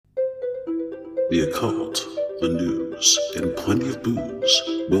The occult, the news, and plenty of booze.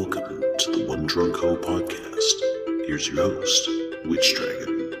 Welcome to the One Drunk Ho podcast. Here's your host, Witch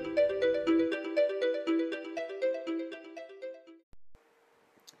Dragon.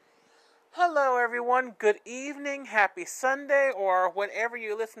 Hello everyone, good evening, happy Sunday, or whenever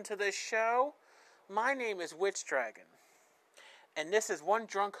you listen to this show. My name is Witch Dragon, and this is One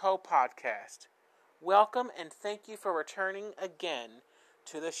Drunk Ho podcast. Welcome and thank you for returning again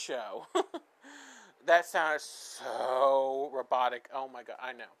to the show. That sounded so robotic. Oh my god,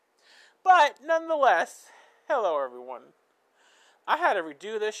 I know. But nonetheless, hello everyone. I had to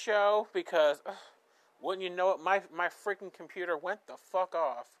redo this show because, wouldn't you know it, my freaking computer went the fuck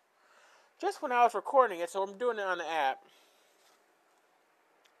off. Just when I was recording it, so I'm doing it on the app.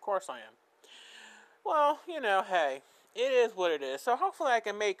 Of course I am. Well, hey, it is what it is. So hopefully I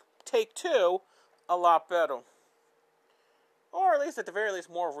can make take 2 a lot better. Or at least, at the very least,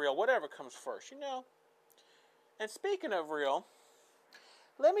 more real. Whatever comes first, And speaking of real,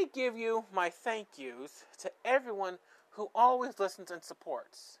 let me give you my thank yous to everyone who always listens and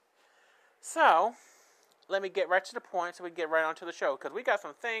supports. So, let me get right to the point so we can get right onto the show, because we got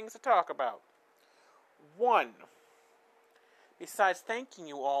some things to talk about. 1. Besides thanking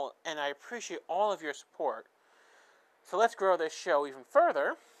you all, and I appreciate all of your support, so let's grow this show even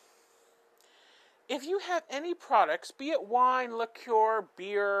further. If you have any products, be it wine, liqueur,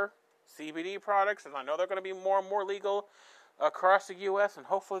 beer, CBD products, and I know they're going to be more and more legal across the U.S. and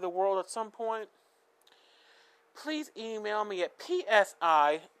hopefully the world at some point, please email me at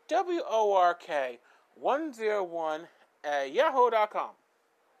psiwork101@yahoo.com.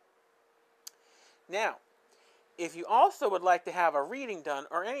 Now, if you also would like to have a reading done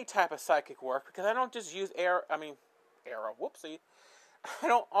or any type of psychic work, because I don't just use I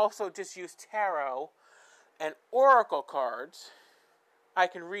don't also just use tarot and oracle cards. I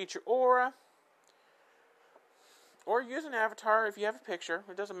can read your aura, or use an avatar if you have a picture.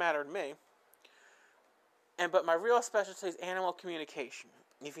 It doesn't matter to me. But my real specialty is animal communication.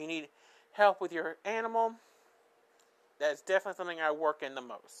 If you need help with your animal, that's definitely something I work in the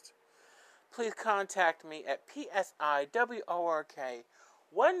most. Please contact me at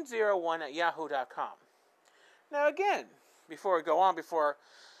psiwork101@yahoo.com. Now again, before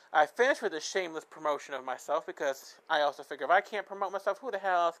I finish with this shameless promotion of myself, because I also figure if I can't promote myself, who the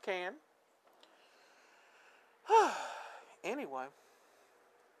hell else can? Anyway,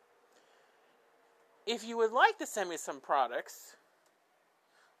 if you would like to send me some products,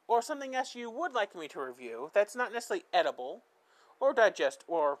 or something else you would like me to review that's not necessarily edible, or digest,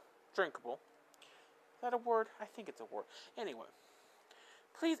 or drinkable. Is that a word? I think it's a word. Anyway,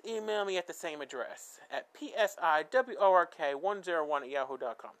 please email me at the same address at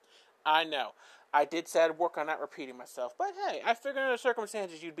psiwork101@yahoo.com. I know, I did say I'd work on not repeating myself, but hey, I figured under the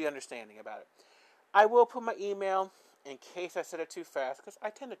circumstances you'd be understanding about it. I will put my email in case I said it too fast, because I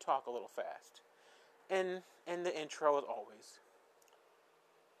tend to talk a little fast. And the intro as always.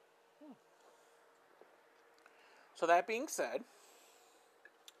 So that being said,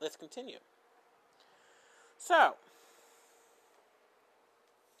 let's continue. So,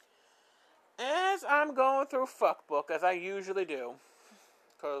 as I'm going through Fuckbook, as I usually do,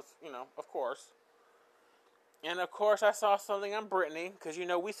 because, of course. And of course I saw something on Britney, because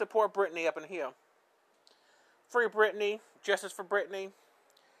we support Britney up in here. Free Britney, justice for Britney.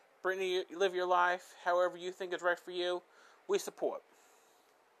 Britney, live your life however you think is right for you. We support.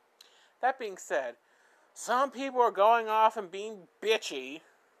 That being said, some people are going off and being bitchy,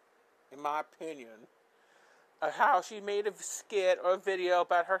 in my opinion, of how she made a skit or a video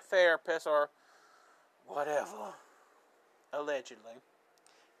about her therapist or whatever, allegedly.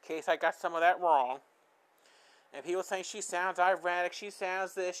 In case I got some of that wrong. And people saying she sounds erratic, she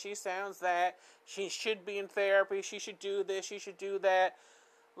sounds this, she sounds that, she should be in therapy, she should do this, she should do that.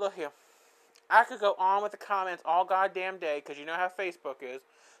 Look here, I could go on with the comments all goddamn day, because you know how Facebook is.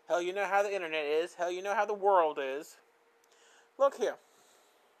 Hell, you know how the internet is. Hell, you know how the world is. Look here.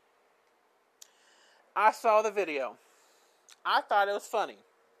 I saw the video. I thought it was funny.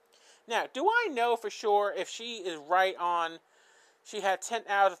 Now, do I know for sure if she is right on, she had 10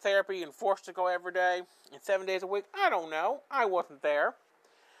 hours of therapy and forced to go every day and 7 days a week? I don't know. I wasn't there.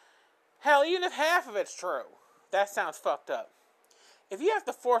 Hell, even if half of it's true, that sounds fucked up. If you have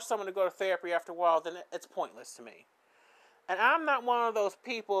to force someone to go to therapy after a while, then it's pointless to me. And I'm not one of those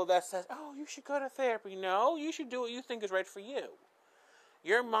people that says, oh, you should go to therapy. No, you should do what you think is right for you.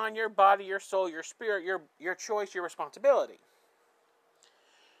 Your mind, your body, your soul, your spirit, your choice, your responsibility.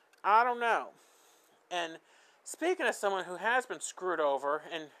 I don't know. And speaking of someone who has been screwed over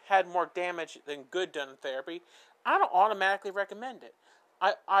and had more damage than good done in therapy, I don't automatically recommend it.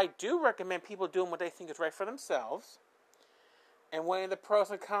 I do recommend people doing what they think is right for themselves and weighing the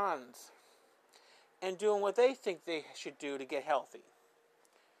pros and cons and doing what they think they should do to get healthy.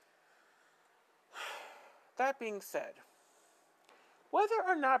 That being said, whether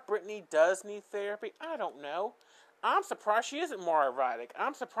or not Britney does need therapy, I don't know. I'm surprised she isn't more erratic.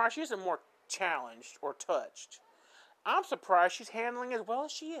 I'm surprised she isn't more challenged or touched. I'm surprised she's handling as well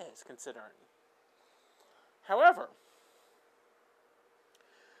as she is, considering. However,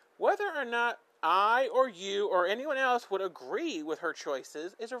 whether or not I or you or anyone else would agree with her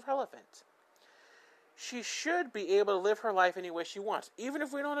choices is irrelevant. She should be able to live her life any way she wants, even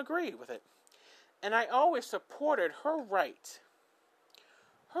if we don't agree with it. And I always supported her right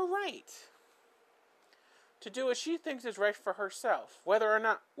to do what she thinks is right for herself. Whether or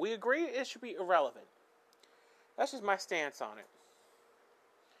not we agree, it should be irrelevant. That's just my stance on it.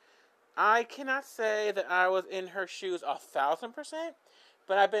 I cannot say that I was in her shoes 1,000%,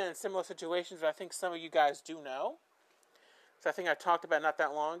 but I've been in similar situations that I think some of you guys do know. So I think I talked about not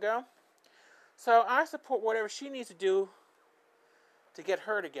that long ago. So I support whatever she needs to do to get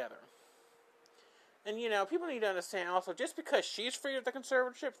her together. And, people need to understand also, just because she's free of the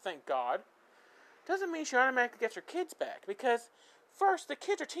conservatorship, thank God, doesn't mean she automatically gets her kids back. Because, first, the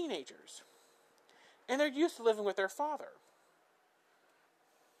kids are teenagers. And they're used to living with their father.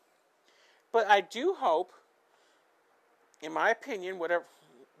 But I do hope, in my opinion,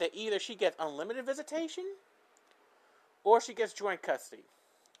 that either she gets unlimited visitation, or she gets joint custody.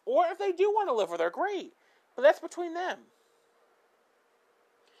 Or if they do want to live with her, great. But that's between them.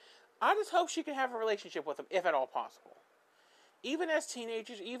 I just hope she can have a relationship with him, if at all possible. Even as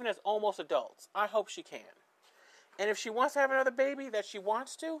teenagers, even as almost adults. I hope she can. And if she wants to have another baby that she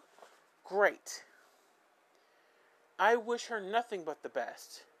wants to, great. I wish her nothing but the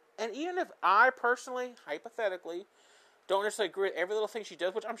best. And even if I personally, hypothetically, don't necessarily agree with every little thing she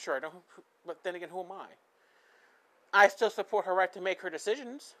does, which I'm sure I don't, but then again, who am I? I still support her right to make her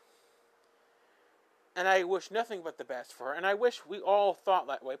decisions. And I wish nothing but the best for her. And I wish we all thought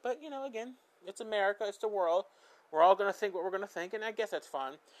that way. But, again, it's America, it's the world. We're all going to think what we're going to think, and I guess that's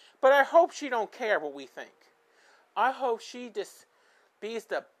fun. But I hope she don't care what we think. I hope she just be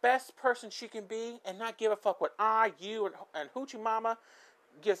the best person she can be and not give a fuck what you, and Hoochie Mama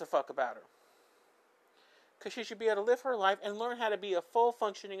gives a fuck about her. Because she should be able to live her life and learn how to be a full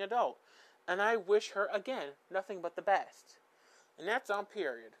functioning adult. And I wish her, again, nothing but the best. And that's on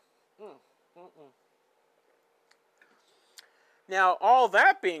period. Now, all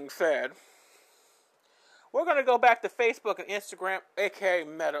that being said, we're going to go back to Facebook and Instagram, aka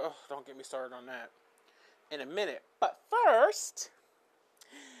Meta. Oh, don't get me started on that. In a minute. But first,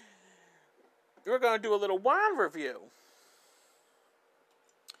 we're going to do a little wine review.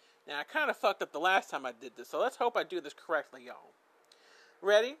 Now, I kind of fucked up the last time I did this, so let's hope I do this correctly, y'all.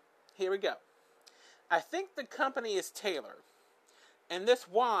 Ready? Here we go. I think the company is Taylor. And this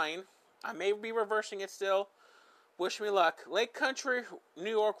wine, I may be reversing it still. Wish me luck. Lake Country,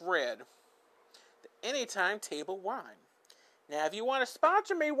 New York Red. The Anytime Table Wine. Now, if you want to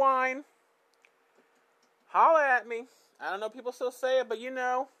sponsor me wine, holler at me. I don't know if people still say it, but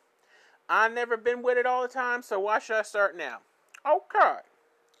I've never been with it all the time, so why should I start now? Okay.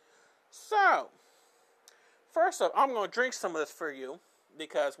 So, first off, I'm going to drink some of this for you,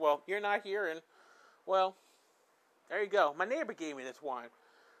 because, you're not here, and, there you go. My neighbor gave me this wine.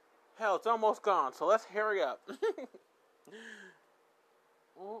 Hell, it's almost gone, so let's hurry up.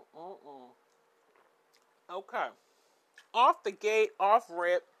 Okay. Off the gate, off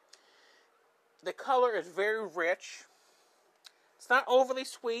rip, the color is very rich. It's not overly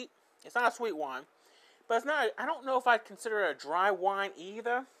sweet. It's not a sweet wine. But it's not, I don't know if I'd consider it a dry wine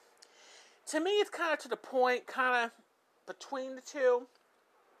either. To me, it's kind of to the point, kind of between the two.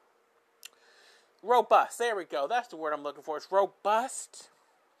 Robust. There we go. That's the word I'm looking for. It's robust.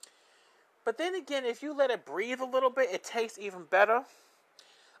 But then again, if you let it breathe a little bit, it tastes even better.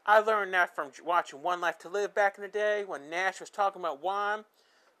 I learned that from watching One Life to Live back in the day when Nash was talking about wine.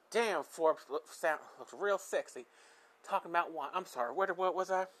 Damn, Forbes looks real sexy. Talking about wine. I'm sorry, what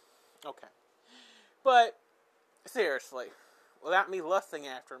was I? Okay. But, seriously, without me lusting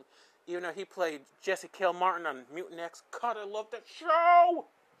after him, even though he played Jesse Kilmartin on Mutant X, God, I love that show!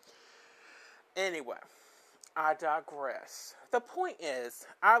 Anyway, I digress. The point is,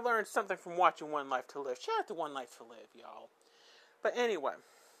 I learned something from watching One Life to Live. Shout out to One Life to Live, y'all. But anyway,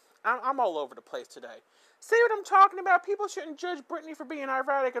 I'm all over the place today. See what I'm talking about? People shouldn't judge Britney for being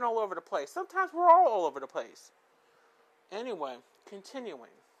erratic and all over the place. Sometimes we're all over the place. Anyway, continuing.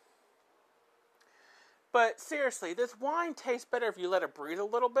 But seriously, this wine tastes better if you let it breathe a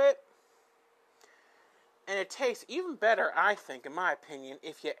little bit. And it tastes even better, I think, in my opinion,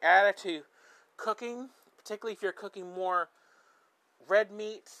 if you add it to cooking, particularly if you're cooking more red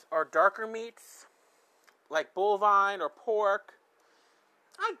meats or darker meats, like bovine or pork.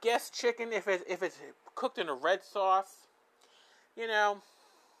 I guess chicken if it's cooked in a red sauce, you know.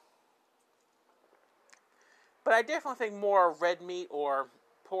 But I definitely think more red meat or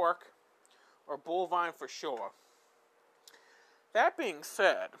pork or bovine for sure. That being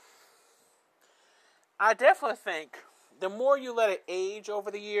said, I definitely think the more you let it age over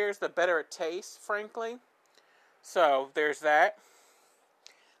the years, the better it tastes, frankly. So, there's that.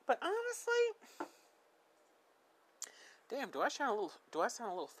 But honestly, damn, do I sound a little,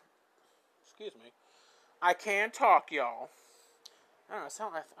 excuse me. I can talk, y'all. I don't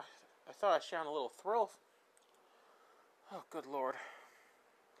know, I thought I sounded a little thrilled. Oh, good Lord.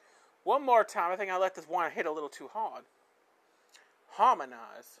 One more time, I think I let this wine hit a little too hard.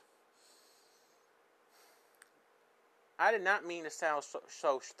 Harmonize. I did not mean to sound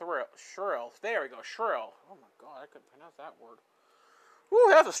so shrill. There we go, shrill. Oh my God, I couldn't pronounce that word. Woo,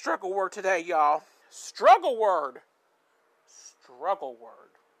 that's a struggle word today, y'all. Struggle word. Struggle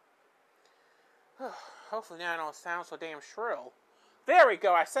word. Hopefully now I don't sound so damn shrill. There we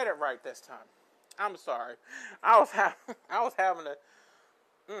go, I said it right this time. I'm sorry. I was having a...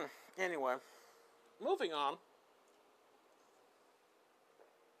 Anyway, moving on.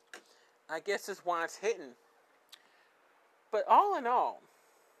 I guess this wine's hitting. But all in all,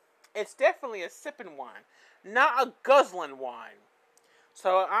 it's definitely a sipping wine, not a guzzling wine.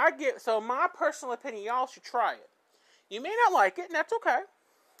 So my personal opinion, y'all should try it. You may not like it, and that's okay.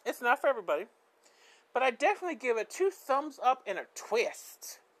 It's not for everybody. But I definitely give it 2 thumbs up and a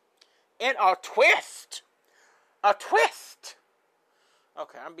twist. And a twist! A twist!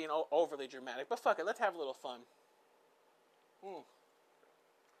 Okay, I'm being overly dramatic, but fuck it, let's have a little fun.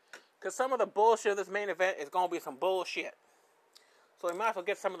 Because some of the bullshit of this main event is going to be some bullshit. So we might as well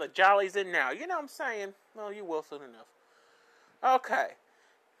get some of the jollies in now. You know what I'm saying? Well, you will soon enough. Okay.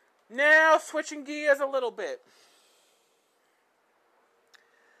 Now, switching gears a little bit.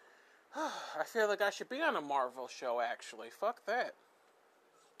 I feel like I should be on a Marvel show, actually. Fuck that.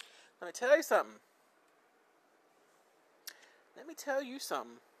 Let me tell you something.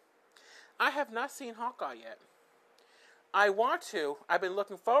 I have not seen Hawkeye yet. I want to. I've been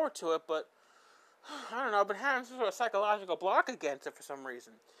looking forward to it, but I don't know. I've been having some sort of psychological block against it for some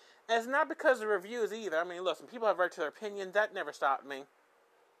reason. And it's not because of the reviews either. I mean, listen, people have right to their opinion. That never stopped me.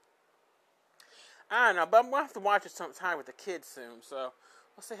 I don't know, but I'm going to have to watch it sometime with the kids soon, so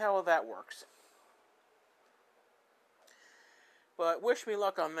we'll see how well that works. But wish me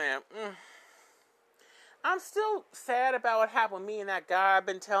luck on that. I'm still sad about what happened with me and that guy I've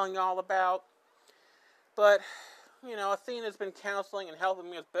been telling y'all about. But, you know, Athena's been counseling and helping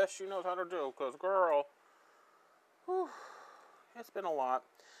me as best she knows how to do. Because, girl, it's been a lot.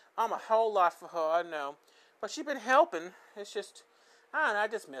 I'm a whole lot for her, I know. But she's been helping. It's just, I don't know, I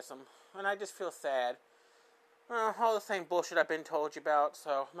just miss him. And I just feel sad. Well, all the same bullshit I've been told you about.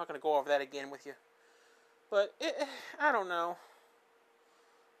 So, I'm not going to go over that again with you. But, I don't know.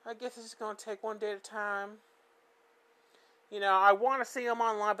 I guess it's just going to take one day at a time. You know, I want to see him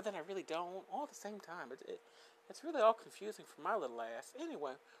online, but then I really don't. All at the same time. It's really all confusing for my little ass.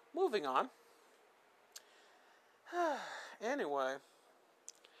 Anyway, moving on. Anyway.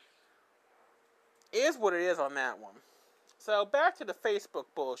 Is what it is on that one. So, back to the Facebook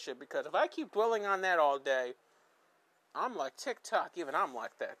bullshit, because if I keep dwelling on that all day, I'm like TikTok. Even I'm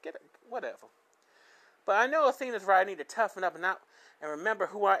like that. Get it, whatever. But I know Athena's right. I need to toughen up and remember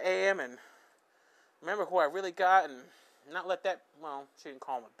who I am and remember who I really got and not let that, well, she didn't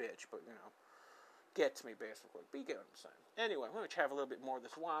call him a bitch, but, you know, get to me, basically. But you get what I'm saying. Anyway, I'm going to have a little bit more of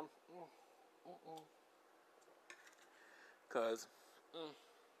this wine. Because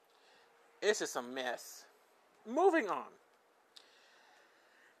it's just a mess. Moving on.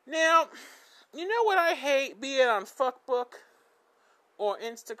 Now, you know what I hate, be it on Fuckbook or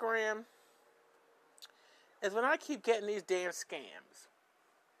Instagram? Is when I keep getting these damn scams.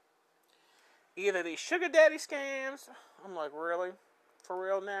 Either these sugar daddy scams, I'm like, really? For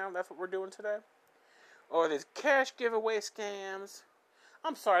real now? That's what we're doing today? Or these cash giveaway scams.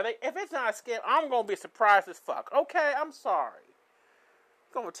 I'm sorry, if it's not a scam, I'm going to be surprised as fuck. Okay, I'm sorry.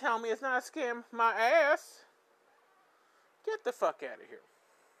 You're going to tell me it's not a scam? My ass. Get the fuck out of here.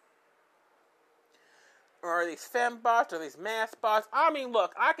 Or these fembots, or these mass bots. I mean,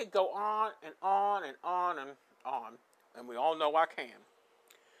 look, I could go on and on and on and on. And we all know I can.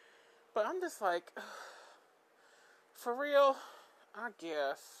 But I'm just like, for real, I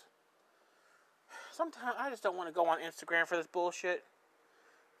guess. Sometimes I just don't want to go on Instagram for this bullshit.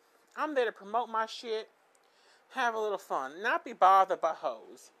 I'm there to promote my shit. have a little fun, not be bothered by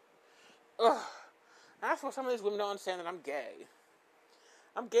hoes. Ugh. That's why some of these women don't understand that I'm gay.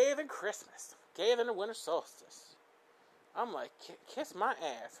 I'm gayer than Christmas. Gayer than the winter solstice. I'm like, kiss my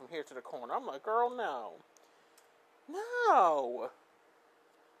ass from here to the corner. I'm like, girl, no. No.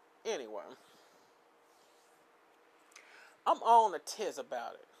 Anyway. I'm all on the tiz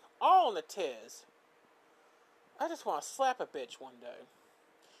about it. All on the tiz. I just want to slap a bitch one day.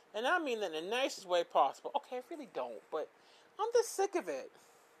 And I mean that in the nicest way possible. Okay, I really don't, but I'm just sick of it.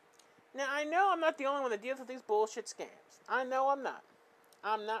 Now, I know I'm not the only one that deals with these bullshit scams. I know I'm not.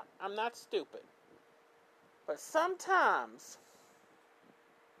 I'm not stupid. But sometimes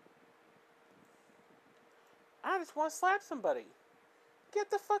I just want to slap somebody. Get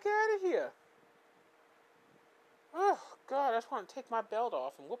the fuck out of here. Oh, God, I just want to take my belt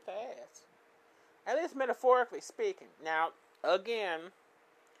off and whoop the ass. At least metaphorically speaking. Now, again,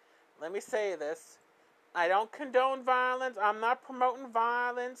 let me say this. I don't condone violence. I'm not promoting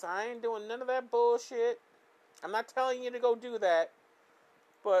violence. I ain't doing none of that bullshit. I'm not telling you to go do that.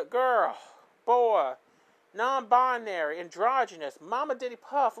 But girl, boy, non-binary, androgynous, mama diddy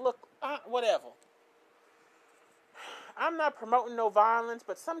puff, look, whatever. I'm not promoting no violence,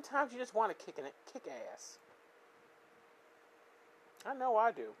 but sometimes you just want to kick ass. I know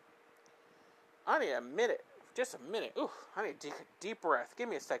I do. I need a minute. Just a minute. Ooh, I need a deep breath. Give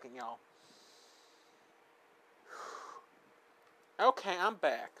me a second, y'all. Okay, I'm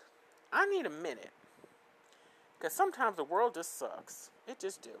back. I need a minute. Because sometimes the world just sucks. It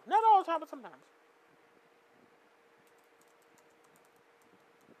just do. Not all the time, but sometimes.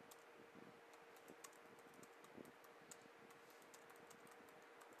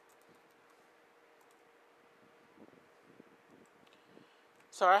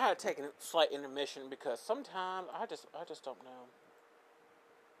 Sorry, I had to take a slight intermission because sometimes I just don't know.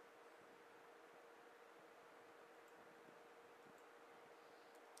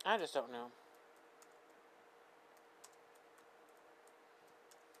 I just don't know.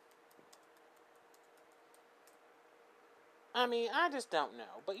 I mean, I just don't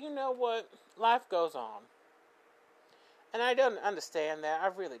know. But you know what? Life goes on. And I don't understand that. I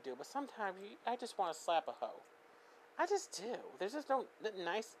really do. But sometimes I just want to slap a hoe. I just do. There's just nothing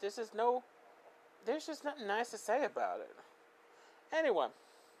nice to say about it. Anyway.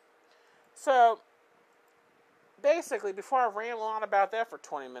 So, basically, before I ramble on about that for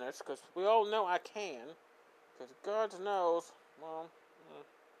 20 minutes, because we all know I can, because God knows, well,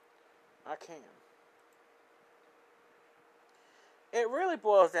 I can. It really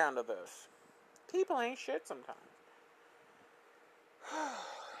boils down to this. People ain't shit sometimes.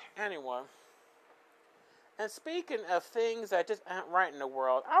 Anyway. And speaking of things that just aren't right in the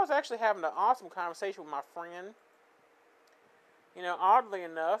world, I was actually having an awesome conversation with my friend. You know, oddly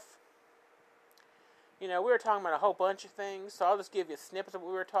enough, you know, we were talking about a whole bunch of things, so I'll just give you snippets of what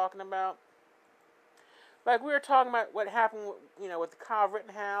we were talking about. Like, we were talking about what happened, you know, with the Kyle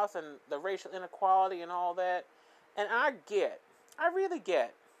Rittenhouse and the racial inequality and all that. And I really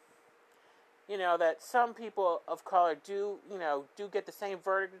get, you know, that some people of color do get the same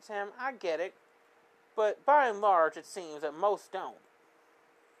verdict as him. I get it. But by and large, it seems that most don't.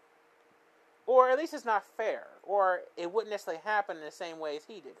 Or at least it's not fair. Or it wouldn't necessarily happen in the same way as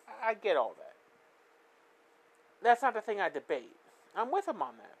he did. I get all that. That's not the thing I debate. I'm with him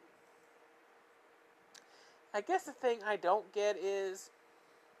on that. I guess the thing I don't get is,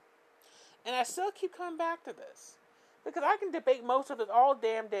 and I still keep coming back to this, because I can debate most of it all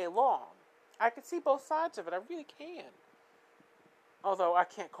damn day long. I can see both sides of it. I really can. Although I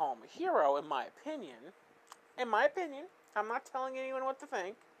can't call him a hero, in my opinion. In my opinion, I'm not telling anyone what to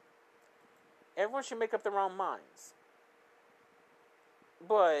think. Everyone should make up their own minds.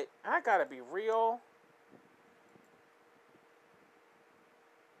 But I gotta be real.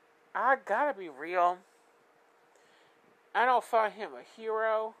 I don't find him a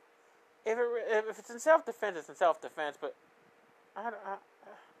hero. If it's in self-defense, it's in self-defense. But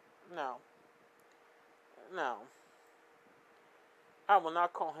no. I will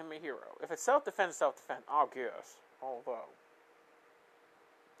not call him a hero. If it's self-defense, I'll guess. Although.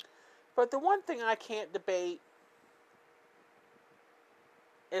 But the one thing I can't debate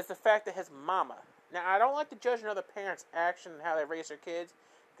is the fact that his mama. Now, I don't like to judge another parent's action and how they raise their kids,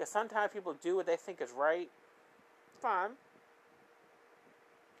 because sometimes people do what they think is right. Fine.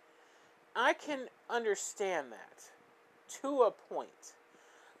 I can understand that to a point.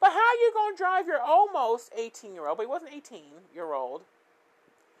 But how are you going to drive your almost 18-year-old, but he wasn't 18-year-old,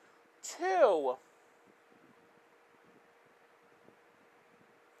 to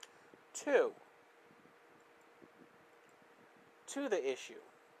the issue?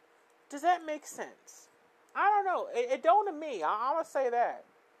 Does that make sense? I don't know. It don't to me. I'm going to say that.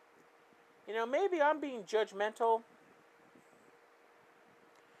 You know, maybe I'm being judgmental.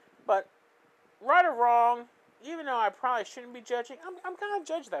 But right or wrong, even though I probably shouldn't be judging, I'm going to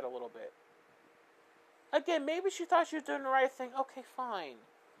judge that a little bit. Again, maybe she thought she was doing the right thing. Okay, fine.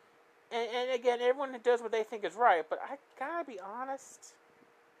 And again, everyone does what they think is right. But I got to be honest.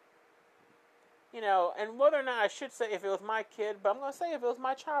 You know, and whether or not I should say if it was my kid, but I'm going to say if it was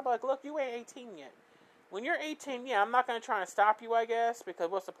my child, like, look, you ain't 18 yet. When you're 18, yeah, I'm not going to try and stop you, I guess, because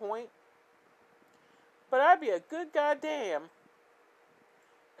what's the point? But I'd be a good goddamn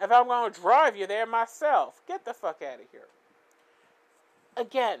if I'm going to drive you there myself. Get the fuck out of here.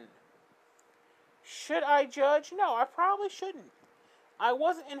 Again, should I judge? No, I probably shouldn't. I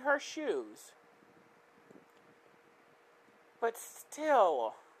wasn't in her shoes. But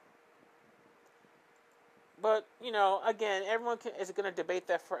still. But, you know, again, everyone is going to debate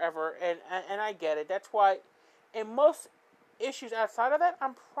that forever, and I get it. That's why, in most issues outside of that,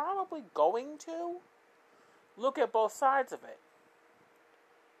 I'm probably going to look at both sides of it.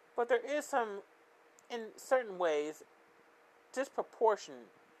 But there is some, in certain ways, disproportionate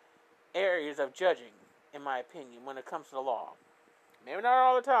areas of judging, in my opinion, when it comes to the law. Maybe not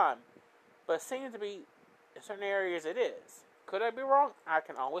all the time, but it seems to be, in certain areas it is. Could I be wrong? I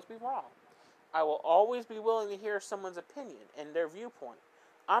can always be wrong. I will always be willing to hear someone's opinion and their viewpoint.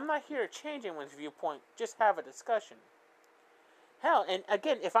 I'm not here to change anyone's viewpoint, just have a discussion. Hell, and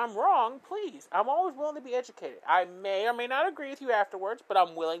again, if I'm wrong, please, I'm always willing to be educated. I may or may not agree with you afterwards, but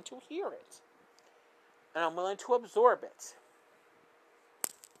I'm willing to hear it. And I'm willing to absorb it.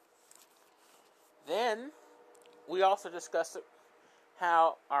 Then, we also discussed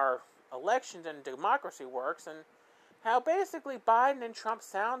how our elections and democracy works, and how basically Biden and Trump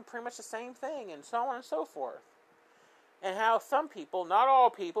sound pretty much the same thing, and so on and so forth. And how some people, not all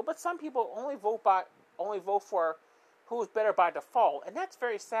people, but some people only vote for who is better by default, and that's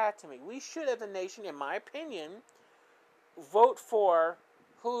very sad to me. We should, as a nation, in my opinion, vote for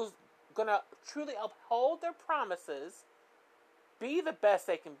who's gonna truly uphold their promises, be the best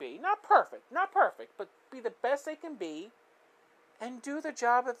they can be, not perfect, but be the best they can be, and do the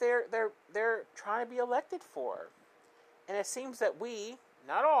job that they're trying to be elected for. And it seems that we,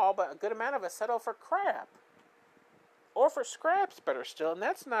 not all, but a good amount of us, settle for crap. Or for scraps, better still, and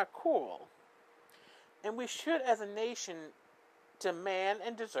that's not cool. And we should, as a nation, demand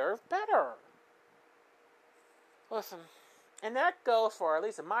and deserve better. Listen, and that goes for, at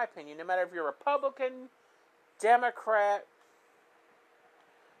least in my opinion, no matter if you're Republican, Democrat,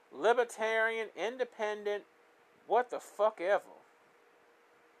 Libertarian, Independent, what the fuck ever.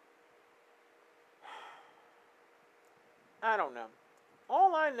 I don't know.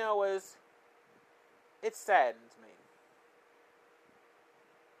 All I know is it saddens me.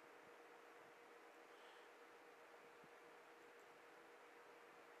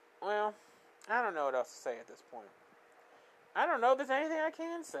 Well, I don't know what else to say at this point. I don't know if there's anything I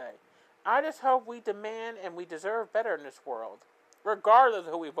can say. I just hope we demand and we deserve better in this world, regardless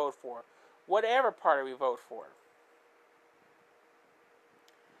of who we vote for, whatever party we vote for.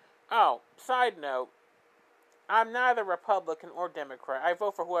 Oh, side note, I'm neither Republican or Democrat. I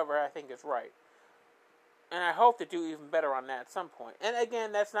vote for whoever I think is right. And I hope to do even better on that at some point. And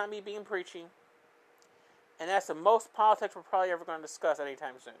again, that's not me being preachy. And that's the most politics we're probably ever going to discuss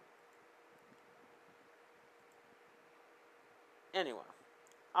anytime soon. Anyway,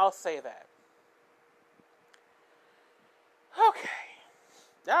 I'll say that. Okay.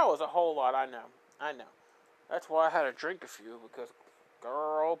 That was a whole lot, I know. That's why I had to drink a few, because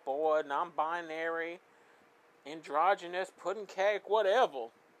girl, boy, non-binary, androgynous, pudding cake, whatever.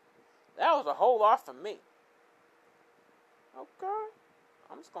 That was a whole lot for me. Okay.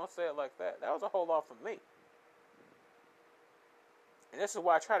 I'm just going to say it like that. That was a whole lot for me. And this is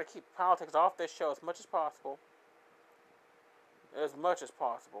why I try to keep politics off this show as much as possible. As much as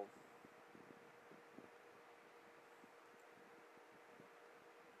possible.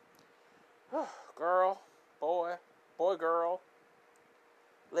 Girl, boy, girl,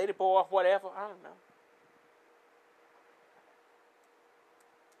 lady, boy, whatever, I don't know.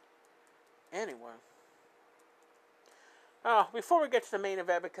 Anyway. Before we get to the main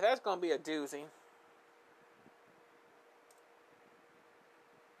event, because that's going to be a doozy.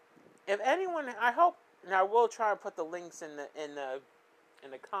 If anyone, I hope, and I will try to put the links in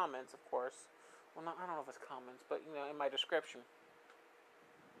the comments, of course. Well, I don't know if it's comments, but in my description.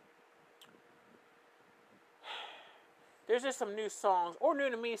 There's just some new songs, or new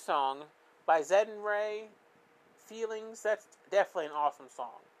to me song, by Zed and Ray, Feelings. That's definitely an awesome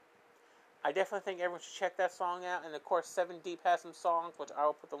song. I definitely think everyone should check that song out. And of course, 7 Deep has some songs, which I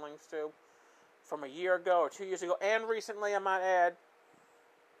will put the links to. from a year ago or 2 years ago, and recently, I might add.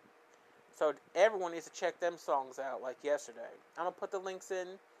 So everyone needs to check them songs out like yesterday. I'm going to put the links in.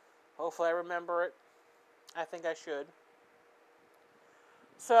 Hopefully I remember it. I think I should.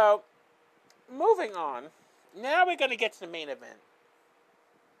 So, moving on. Now we're going to get to the main event.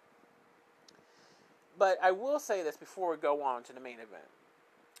 But I will say this before we go on to the main event.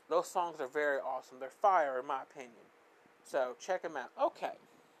 Those songs are very awesome. They're fire in my opinion. So, check them out. Okay.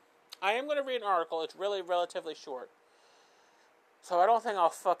 I am going to read an article. It's really relatively short. So I don't think I'll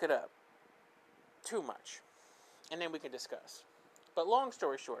fuck it up too much. And then we can discuss. But long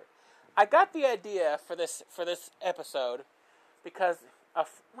story short, I got the idea for this episode because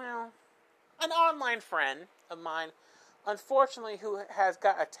an online friend of mine, unfortunately, who has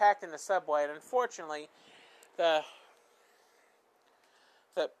got attacked in the subway, and unfortunately, the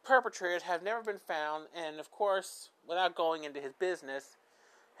perpetrators have never been found, and of course, without going into his business,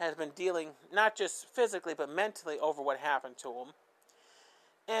 has been dealing not just physically but mentally over what happened to him.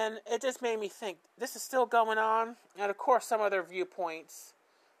 And it just made me think, this is still going on, and of course, some other viewpoints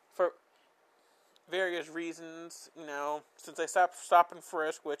for various reasons, since they stopped stop and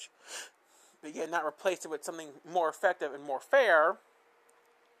frisk, which they yet not replaced it with something more effective and more fair,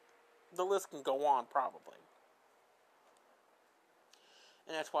 the list can go on probably.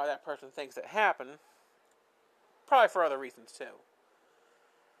 And that's why that person thinks it happened. Probably for other reasons too.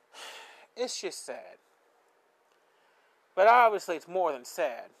 It's just sad. But obviously it's more than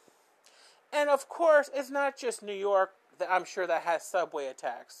sad. And of course, it's not just New York that I'm sure that has subway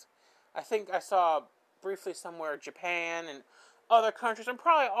attacks. I think I saw briefly somewhere Japan and other countries, and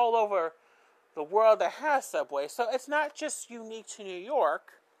probably all over the world that has subways. So it's not just unique to New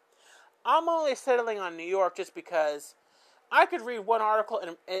York. I'm only settling on New York just because I could read one article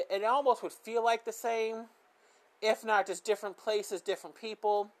and it almost would feel like the same, if not just different places, different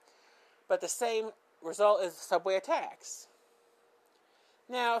people, but the same result is subway attacks.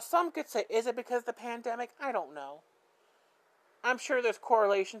 Now, some could say, is it because of the pandemic? I don't know. I'm sure there's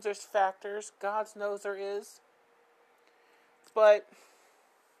correlations, there's factors. God knows there is. But,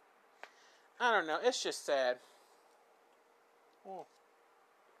 I don't know. It's just sad.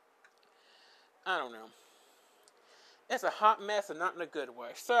 I don't know. It's a hot mess and not in a good way.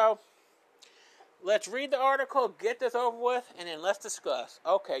 So, let's read the article, get this over with, and then let's discuss.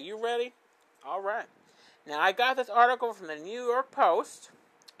 Okay, you ready? All right. Now, I got this article from the New York Post.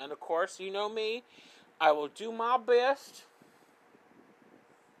 And, of course, you know me. I will do my best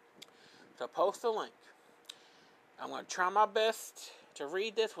to post a link. I'm going to try my best to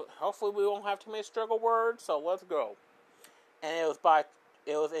read this. Hopefully we won't have too many struggle words, so let's go. And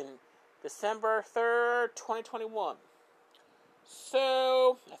it was in December 3rd, 2021.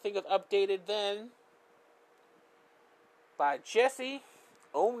 So, I think it was updated then by Jesse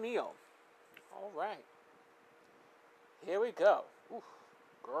O'Neill. All right. Here we go. Oof.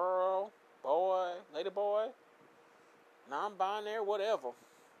 Girl, boy, lady boy, non-binary, whatever.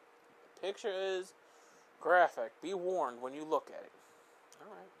 The picture is graphic. Be warned when you look at it.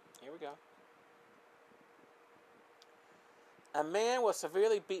 Alright, here we go. A man was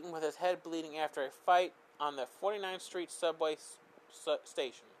severely beaten with his head bleeding after a fight on the 49th Street subway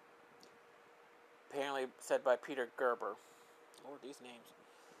station. Apparently said by Peter Gerber. Lord, these names.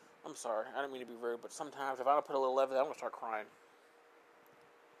 I'm sorry, I don't mean to be rude, but sometimes if I don't put a little evidence, I'm going to start crying.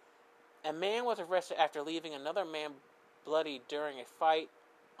 A man was arrested after leaving another man bloodied during a fight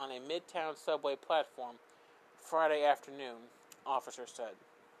on a Midtown subway platform Friday afternoon, officers said.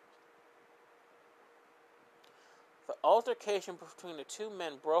 The altercation between the two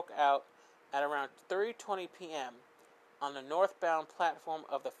men broke out at around 3:20 p.m. on the northbound platform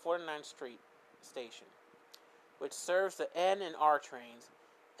of the 49th Street station, which serves the N and R trains,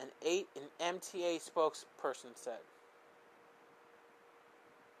 an MTA spokesperson said.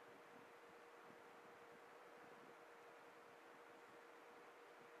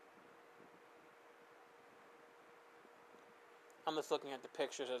 I'm just looking at the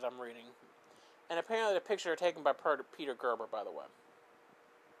pictures as I'm reading. And apparently the pictures are taken by Peter Gerber, by the way.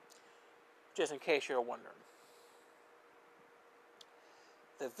 Just in case you're wondering.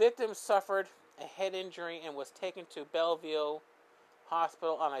 The victim suffered a head injury and was taken to Bellevue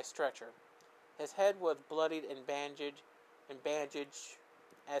Hospital on a stretcher. His head was bloodied and bandaged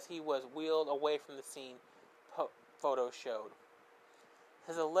as he was wheeled away from the scene, photos showed.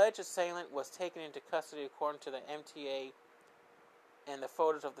 His alleged assailant was taken into custody according to the MTA and the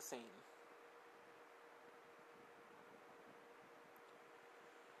photos of the scene.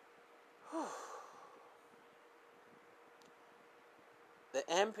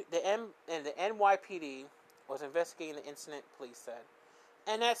 The NYPD was investigating the incident, police said.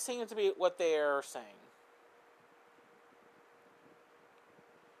 And that seems to be what they're saying.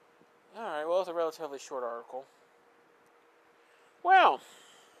 Alright, well, it's a relatively short article. Well,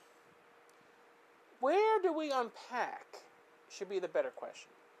 where do we unpack should be the better question.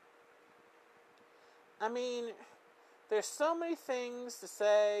 I mean, there's so many things to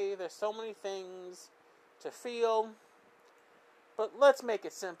say, there's so many things to feel, but let's make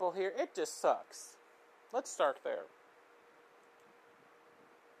it simple here. It just sucks. Let's start there.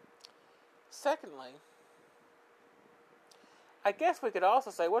 Secondly, I guess we could also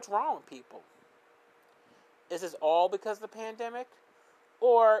say, what's wrong with people? Is this all because of the pandemic?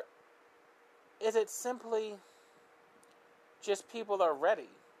 Or is it simply just people that are ready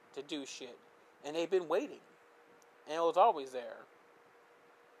to do shit? And they've been waiting. And it was always there.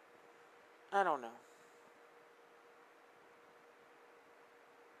 I don't know.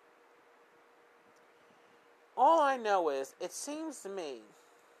 All I know is, it seems to me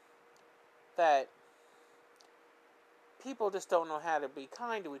that people just don't know how to be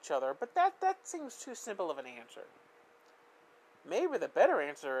kind to each other. But that seems too simple of an answer. Maybe the better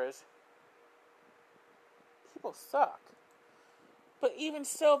answer is, people suck. But even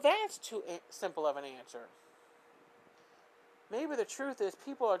still, that's too simple of an answer. Maybe the truth is,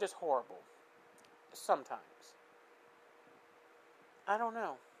 people are just horrible. Sometimes. I don't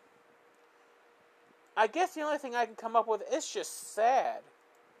know. I guess the only thing I can come up with is just sad.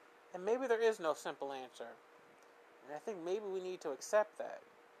 And maybe there is no simple answer. And I think maybe we need to accept that.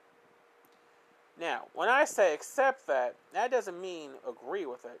 Now, when I say accept that, that doesn't mean agree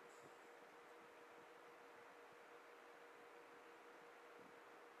with it.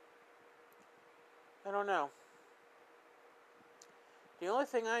 I don't know. The only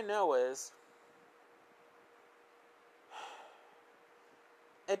thing I know is,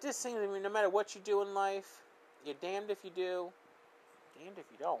 it just seems to me no matter what you do in life, you're damned if you do, damned if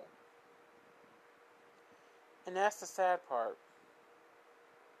you don't. And that's the sad part.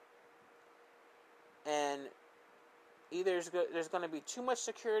 And either there's going to be too much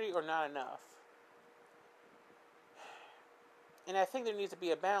security or not enough. And I think there needs to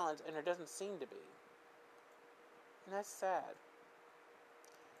be a balance, and there doesn't seem to be. And that's sad.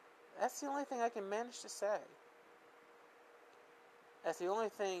 That's the only thing I can manage to say. That's the only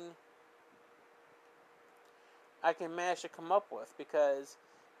thing I can manage to come up with, because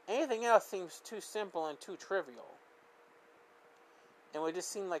anything else seems too simple and too trivial. And would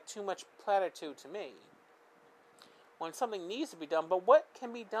just seem like too much platitude to me. When something needs to be done, but what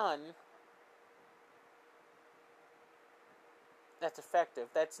can be done that's effective,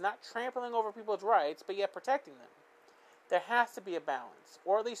 that's not trampling over people's rights, but yet protecting them? There has to be a balance,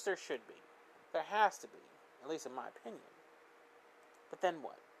 or at least there should be. There has to be, at least in my opinion. But then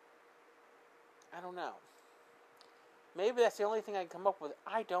what? I don't know. Maybe that's the only thing I can come up with.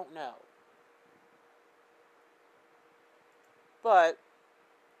 I don't know. But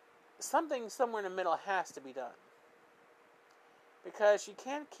something somewhere in the middle has to be done. Because you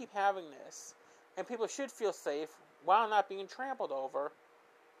can't keep having this, and people should feel safe while not being trampled over,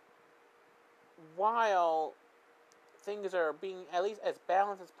 while things are being at least as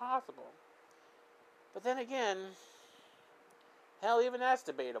balanced as possible. But then again, hell, even that's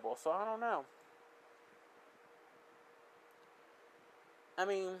debatable, so I don't know. I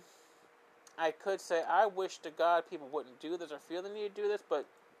mean, I could say, I wish to God people wouldn't do this or feel the need to do this, but,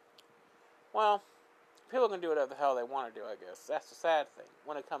 well, people can do whatever the hell they want to do, I guess. That's the sad thing,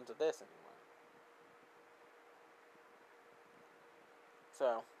 when it comes to this, anyway.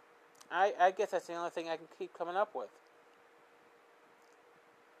 So, I guess that's the only thing I can keep coming up with.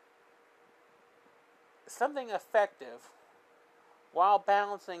 Something effective, while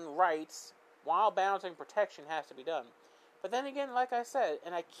balancing rights, while balancing protection, has to be done. But then again, like I said,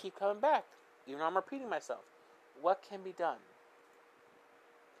 and I keep coming back, even though I'm repeating myself, what can be done?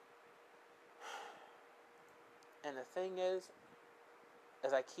 And the thing is,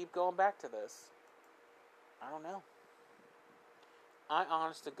 as I keep going back to this, I don't know. I,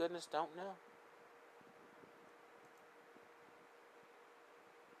 honest to goodness, don't know.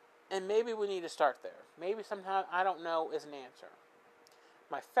 And maybe we need to start there. Maybe sometime I don't know is an answer.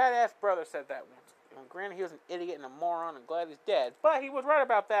 My fat-ass brother said that once. And granted, he was an idiot and a moron and glad he's dead. But he was right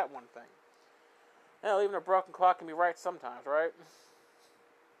about that one thing. Hell, even a broken clock can be right sometimes, right?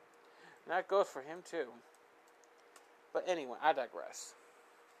 And that goes for him, too. But anyway, I digress.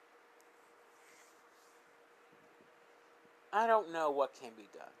 I don't know what can be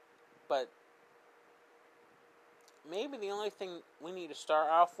done. But maybe the only thing we need to start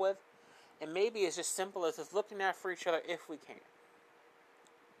off with, and maybe it's as simple as just looking out for each other if we can.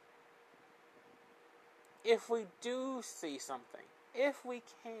 If we do see something, if we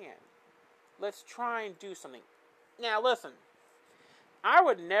can, let's try and do something. Now, listen, I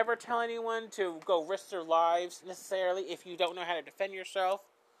would never tell anyone to go risk their lives necessarily if you don't know how to defend yourself.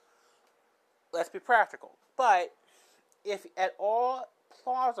 Let's be practical. But if at all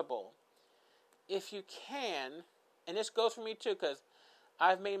plausible, if you can, and this goes for me too, because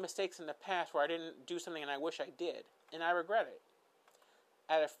I've made mistakes in the past where I didn't do something and I wish I did, and I regret it.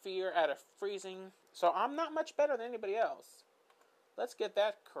 Out of fear, out of freezing. So I'm not much better than anybody else. Let's get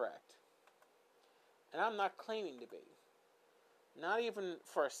that correct. And I'm not claiming to be. Not even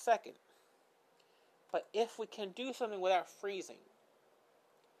for a second. But if we can do something without freezing,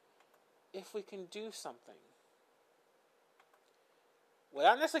 if we can do something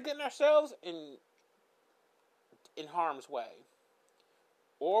without necessarily getting ourselves in harm's way,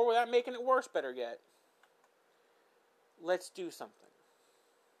 or without making it worse, better yet, let's do something.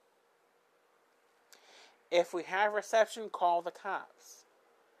 If we have reception, call the cops.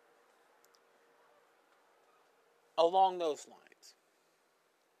 Along those lines.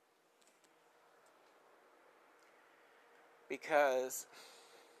 Because,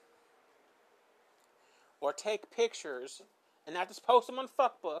 or take pictures, and not just post them on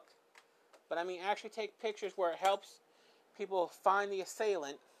Fuckbook, but I mean actually take pictures where it helps people find the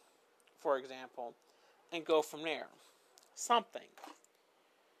assailant, for example, and go from there. Something.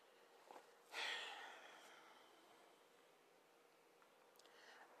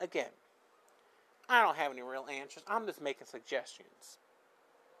 Again, I don't have any real answers. I'm just making suggestions.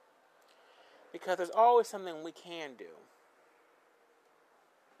 Because there's always something we can do.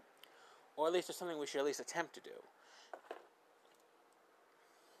 Or at least there's something we should at least attempt to do.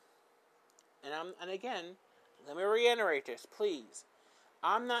 And again, let me reiterate this, please.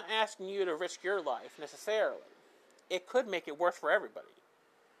 I'm not asking you to risk your life, necessarily. It could make it worse for everybody.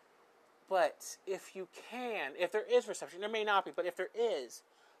 But if you can, if there is reception, there may not be, but if there is,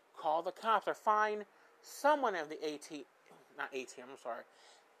 call the cops or find someone of the MTA,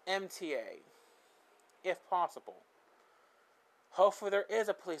 if possible. Hopefully there is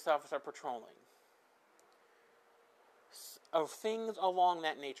a police officer patrolling. Of things along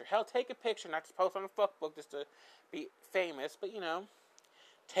that nature. Hell, take a picture, not just post on a Fuckbook just to be famous, but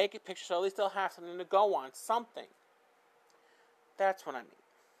take a picture so at least they'll have something to go on. Something. That's what I mean.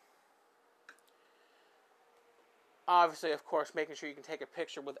 Obviously, of course, making sure you can take a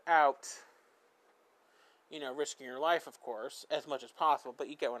picture without, risking your life, of course, as much as possible, but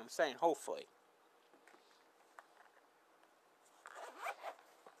you get what I'm saying, hopefully.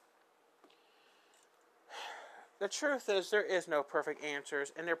 The truth is, there is no perfect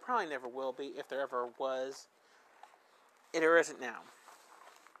answers, and there probably never will be, if there ever was. There isn't now.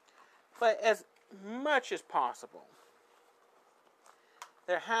 But as much as possible,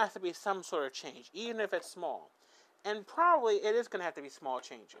 there has to be some sort of change, even if it's small. And probably it is going to have to be small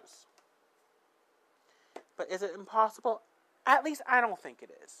changes. But is it impossible? At least I don't think it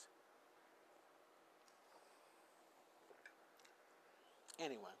is.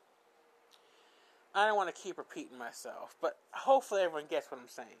 Anyway. I don't want to keep repeating myself, but hopefully everyone gets what I'm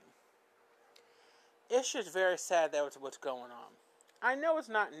saying. It's just very sad that what's going on. I know it's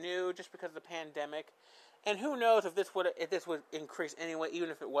not new just because of the pandemic, and who knows if this would increase anyway, even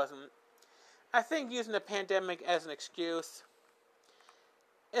if it wasn't. I think using the pandemic as an excuse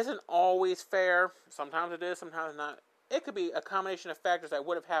isn't always fair. Sometimes it is, sometimes not. It could be a combination of factors that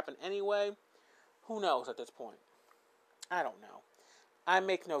would have happened anyway. Who knows at this point? I don't know. I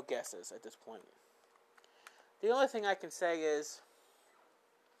make no guesses at this point. The only thing I can say is,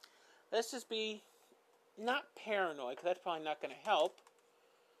 let's just be not paranoid, because that's probably not going to help,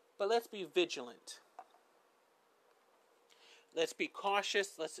 but let's be vigilant. Let's be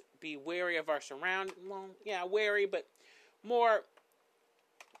cautious. Let's be wary of our surroundings. Well, yeah, wary, but more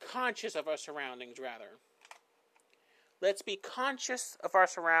conscious of our surroundings, rather. Let's be conscious of our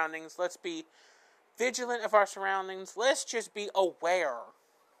surroundings. Let's be vigilant of our surroundings. Let's just be aware.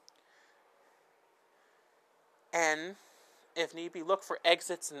 And, if need be, look for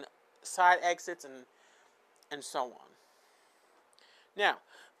exits and side exits and so on. Now,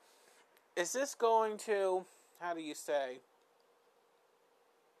 is this going to, how do you say?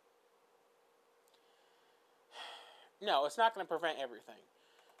 No, it's not going to prevent everything.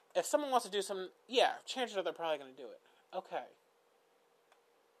 If someone wants to do something, yeah, chances are they're probably going to do it. Okay.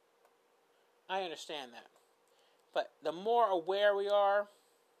 I understand that. But the more aware we are,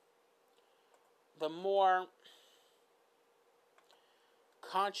 the more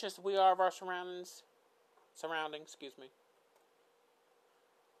conscious we are of our surroundings,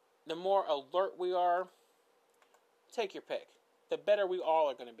 the more alert we are, take your pick. The better we all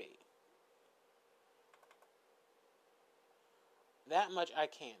are going to be. That much I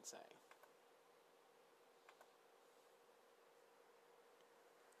can say.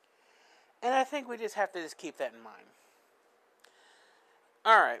 And I think we just have to keep that in mind.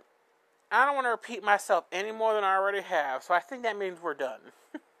 Alright. I don't want to repeat myself any more than I already have, so I think that means we're done.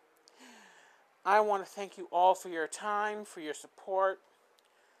 I want to thank you all for your time, for your support,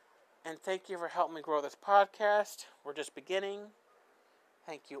 and thank you for helping me grow this podcast. We're just beginning.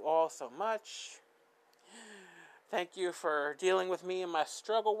 Thank you all so much. Thank you for dealing with me and my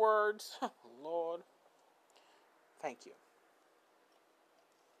struggle words. Lord. Thank you.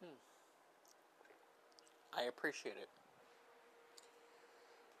 I appreciate it.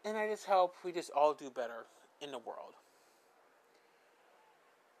 And I just hope we just all do better in the world.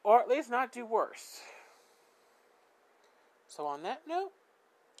 Or at least not do worse. So on that note,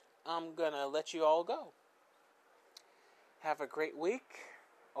 I'm going to let you all go. Have a great week.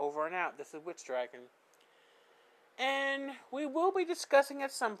 Over and out. This is Witch Dragon. And we will be discussing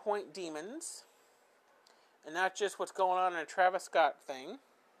at some point demons. And not just what's going on in a Travis Scott thing.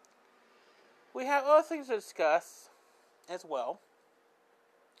 We have other things to discuss as well.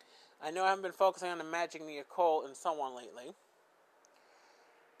 I know I haven't been focusing on the magic and the occult and so on lately.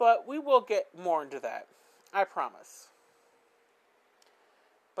 But we will get more into that. I promise.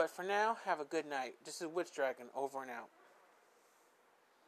 But for now, have a good night. This is Witch Dragon, over and out.